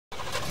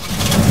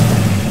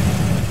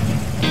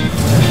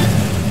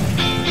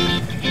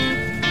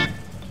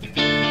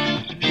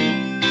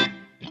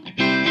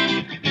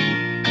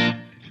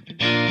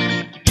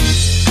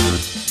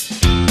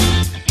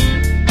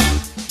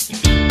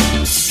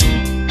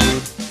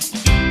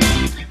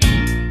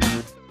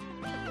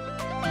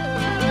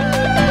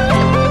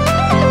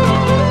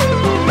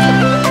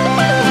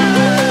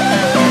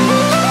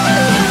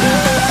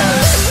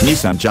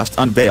Nissan just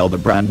unveiled a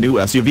brand new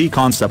SUV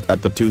concept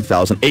at the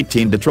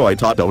 2018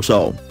 Detroit Auto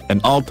Show, and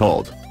all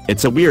told,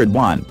 it's a weird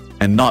one,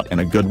 and not in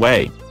a good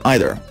way,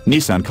 either.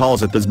 Nissan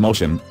calls it the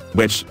Xmotion,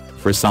 which,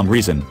 for some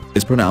reason,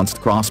 is pronounced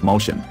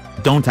cross-motion.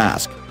 Don't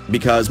ask,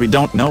 because we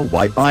don't know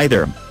why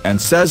either, and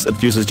says it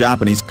fuses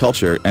Japanese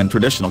culture and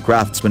traditional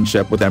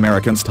craftsmanship with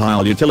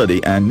American-style utility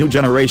and new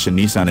generation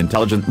Nissan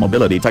Intelligent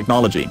Mobility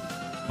technology.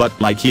 But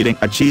like eating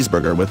a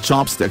cheeseburger with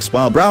chopsticks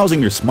while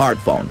browsing your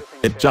smartphone,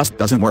 it just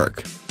doesn't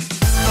work.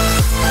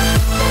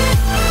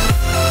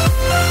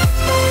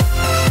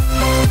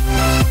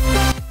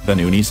 The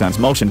new Nissan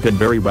Xmotion could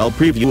very well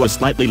preview a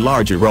slightly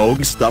larger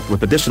Rogue stuffed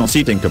with additional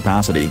seating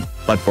capacity,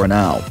 but for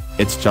now,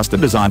 it's just a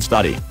design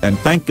study, and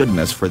thank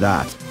goodness for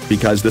that,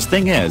 because this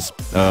thing is,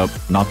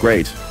 not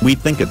great. We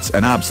think it's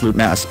an absolute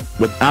mess,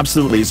 with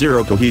absolutely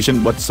zero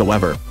cohesion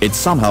whatsoever. It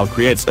somehow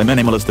creates a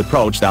minimalist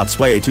approach that's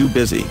way too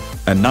busy,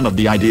 and none of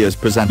the ideas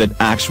presented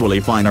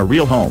actually find a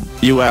real home.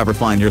 You ever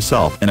find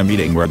yourself in a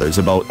meeting where there's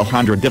about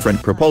 100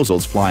 different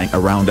proposals flying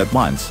around at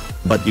once,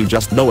 but you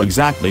just know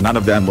exactly none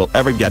of them will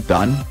ever get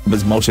done? The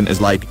Xmotion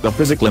is like the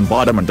physical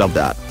embodiment of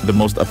that. The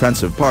most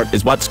offensive part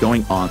is what's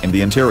going on in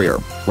the interior,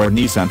 where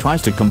Nissan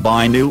tries to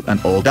combine new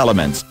and old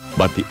elements,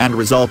 but the end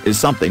result is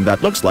something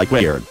that looks like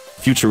weird,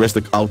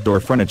 futuristic outdoor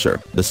furniture.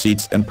 The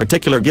seats in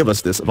particular give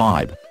us this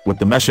vibe, with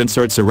the mesh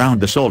inserts around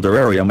the shoulder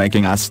area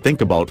making us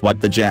think about what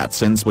the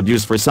Jetsons would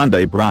use for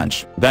Sunday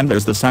brunch. Then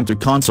there's the center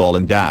console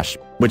and dash,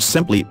 which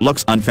simply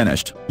looks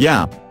unfinished.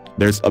 Yeah,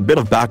 there's a bit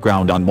of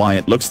background on why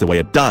it looks the way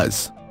it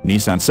does.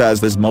 Nissan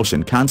says this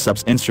Xmotion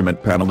concept's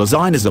instrument panel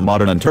design is a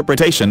modern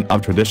interpretation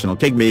of traditional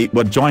pygmy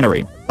wood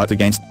joinery, but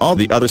against all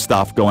the other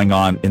stuff going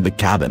on in the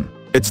cabin,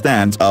 it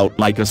stands out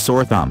like a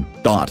sore thumb.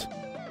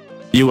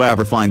 You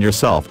ever find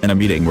yourself in a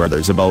meeting where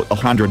there's about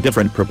 100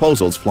 different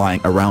proposals flying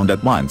around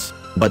at once,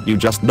 but you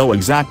just know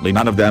exactly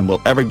none of them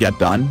will ever get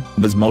done?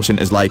 The Xmotion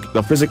is like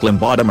the physical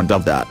embodiment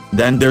of that.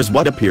 Then there's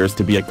what appears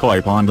to be a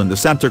koi pond in the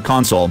center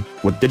console,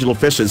 with digital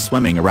fishes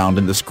swimming around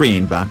in the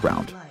screen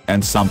background,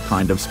 and some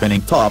kind of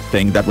spinning top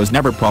thing that was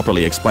never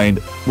properly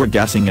explained. We're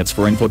guessing it's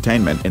for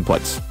infotainment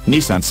inputs.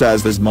 Nissan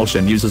says this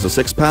Xmotion uses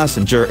a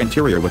 6-passenger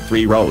interior with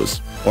 3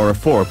 rows, or a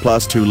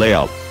 4+2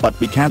 layout, but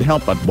we can't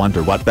help but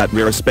wonder what that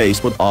rear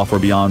space would offer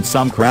beyond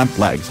some cramped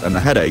legs and a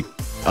headache.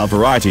 A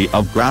variety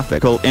of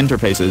graphical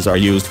interfaces are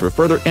used for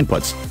further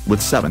inputs, with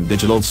 7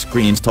 digital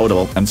screens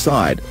total and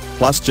side,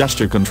 plus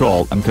gesture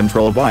control and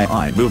control by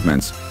eye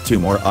movements, 2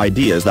 more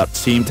ideas that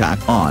seem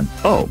tacked on.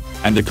 Oh,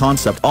 and the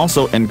concept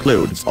also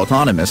includes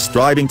autonomous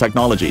driving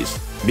technologies,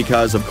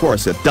 because of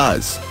course it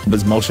does. The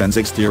Xmotion's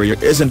exterior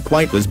isn't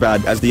quite as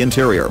bad as the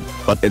interior,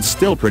 but it's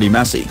still pretty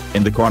messy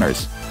in the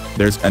corners.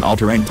 There's an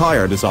all-terrain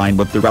tire design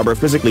with the rubber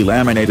physically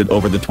laminated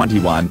over the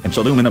 21-inch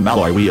aluminum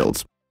alloy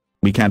wheels.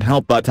 We can't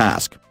help but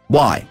ask,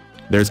 why?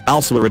 There's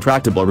also a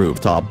retractable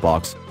rooftop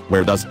box.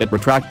 Where does it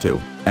retract to,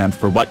 and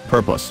for what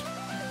purpose?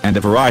 And a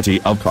variety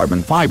of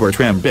carbon fiber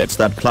trim bits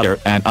that clutter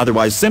an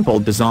otherwise simple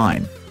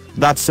design.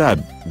 That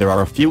said, there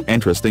are a few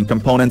interesting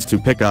components to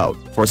pick out.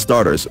 For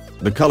starters,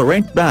 the color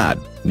ain't bad.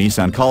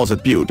 Nissan calls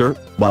it pewter,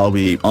 while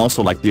we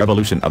also like the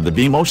evolution of the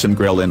V-motion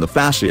grille in the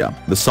fascia.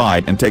 The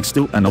side intakes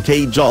do an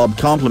okay job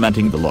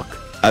complementing the look,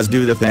 as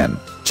do the thin,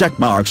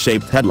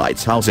 checkmark-shaped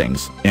headlights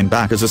housings. In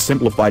back is a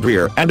simplified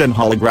rear end and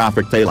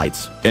holographic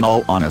taillights. In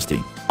all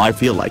honesty, I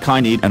feel like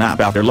I need an app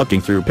after looking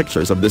through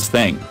pictures of this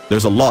thing.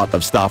 There's a lot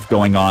of stuff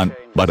going on,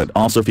 but it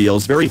also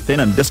feels very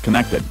thin and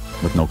disconnected,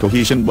 with no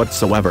cohesion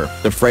whatsoever.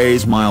 The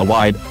phrase mile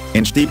wide,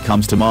 inch deep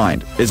comes to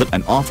mind. Is it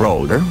an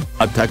off-roader,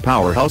 a tech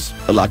powerhouse,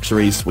 a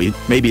luxury suite,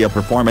 maybe a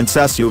performance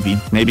SUV?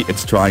 Maybe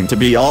it's trying to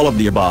be all of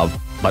the above,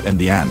 but in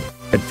the end,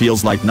 it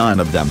feels like none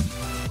of them.